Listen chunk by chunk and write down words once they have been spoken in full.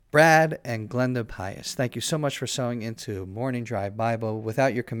Brad and Glenda Pius, thank you so much for sewing into Morning Drive Bible.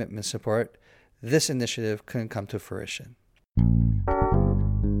 Without your commitment and support, this initiative couldn't come to fruition.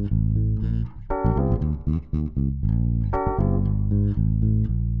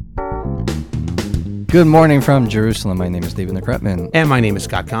 Good morning from Jerusalem. My name is David Nekrutman. And my name is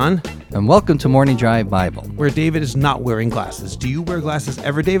Scott Kahn. And welcome to Morning Drive Bible, where David is not wearing glasses. Do you wear glasses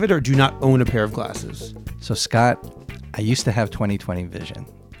ever, David, or do you not own a pair of glasses? So, Scott, I used to have 20/20 vision.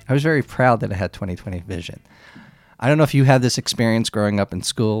 I was very proud that I had 20/20 vision. I don't know if you had this experience growing up in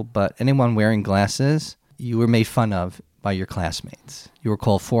school, but anyone wearing glasses, you were made fun of by your classmates. You were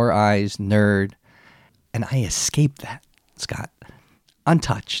called Four Eyes, nerd, and I escaped that, Scott,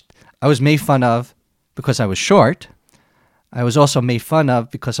 untouched. I was made fun of because I was short. I was also made fun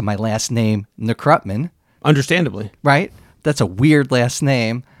of because of my last name, Nekrutman. Understandably. Right? That's a weird last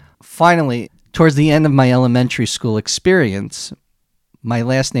name. Finally, towards the end of my elementary school experience, my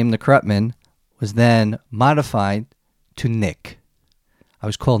last name, Nekrutman, was then modified to Nick. I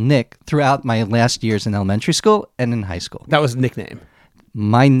was called Nick throughout my last years in elementary school and in high school. That was a nickname.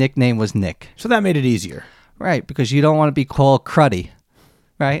 My nickname was Nick. So that made it easier. Right, because you don't want to be called Cruddy,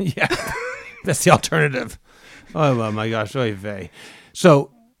 right? Yeah. That's the alternative. Oh, my gosh. Oy vey.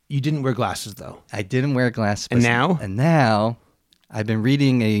 So you didn't wear glasses, though. I didn't wear glasses. And now? And now I've been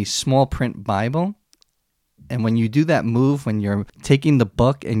reading a small print Bible. And when you do that move, when you're taking the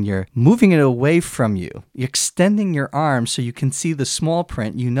book and you're moving it away from you, you're extending your arm so you can see the small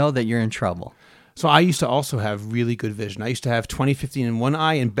print, you know that you're in trouble. So I used to also have really good vision. I used to have 20/15 in one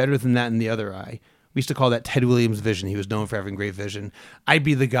eye and better than that in the other eye. We used to call that Ted Williams vision. He was known for having great vision. I'd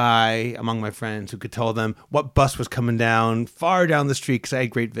be the guy among my friends who could tell them what bus was coming down far down the street because I had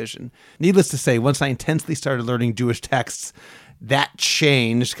great vision. Needless to say, once I intensely started learning Jewish texts, that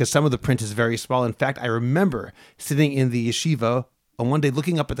changed because some of the print is very small. In fact, I remember sitting in the yeshiva on one day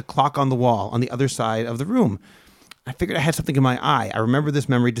looking up at the clock on the wall on the other side of the room. I figured I had something in my eye. I remember this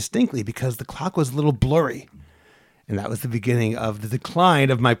memory distinctly because the clock was a little blurry. And that was the beginning of the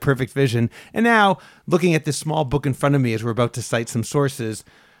decline of my perfect vision. And now, looking at this small book in front of me as we're about to cite some sources,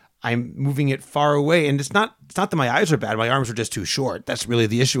 I'm moving it far away. And it's not that my eyes are bad. My arms are just too short. That's really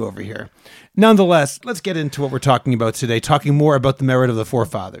the issue over here. Nonetheless, let's get into what we're talking about today, talking more about the merit of the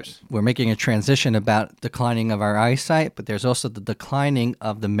forefathers. We're making a transition about declining of our eyesight, but there's also the declining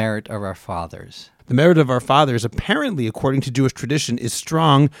of the merit of our fathers. The merit of our fathers, apparently, according to Jewish tradition, is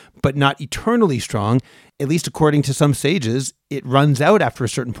strong, but not eternally strong. At least according to some sages, it runs out after a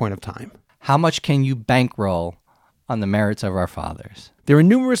certain point of time. How much can you bankroll on the merits of our fathers? There are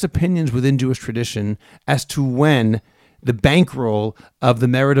numerous opinions within Jewish tradition as to when the bankroll of the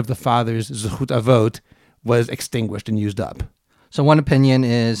merit of the fathers, Zechut Avot, was extinguished and used up. So one opinion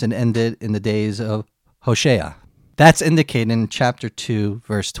is it ended in the days of Hosea. That's indicated in chapter 2,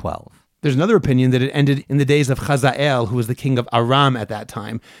 verse 12. There's another opinion that it ended in the days of Chazael, who was the king of Aram at that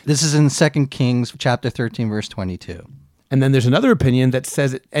time. This is in 2 Kings chapter 13, verse 22. And then there's another opinion that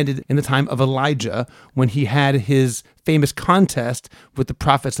says it ended in the time of Elijah when he had his famous contest with the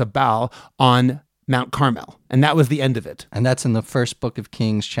prophets of Baal on Mount Carmel. And that was the end of it. And that's in the first book of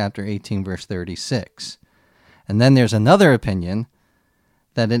Kings, chapter 18, verse 36. And then there's another opinion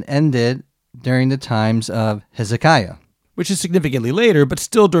that it ended during the times of Hezekiah, which is significantly later, but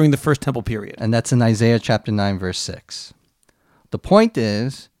still during the First Temple period. And that's in Isaiah chapter 9, verse 6. The point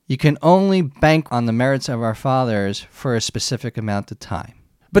is, you can only bank on the merits of our fathers for a specific amount of time.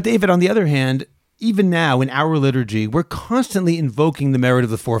 But David, on the other hand, even now in our liturgy, we're constantly invoking the merit of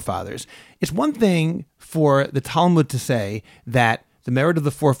the forefathers. It's one thing for the Talmud to say that the merit of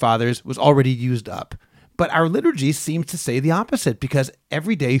the forefathers was already used up. But our liturgy seems to say the opposite, because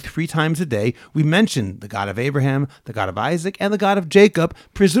every day, 3 times a day, we mention the God of Abraham, the God of Isaac, and the God of Jacob,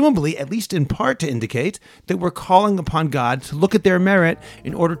 presumably, at least in part, to indicate that we're calling upon God to look at their merit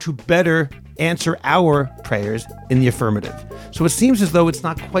in order to better answer our prayers in the affirmative. So it seems as though it's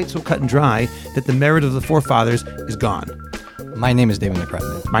not quite so cut and dry that the merit of the forefathers is gone. My name is David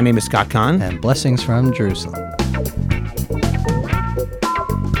Nekrutman. My name is Scott Kahn. And blessings from Jerusalem.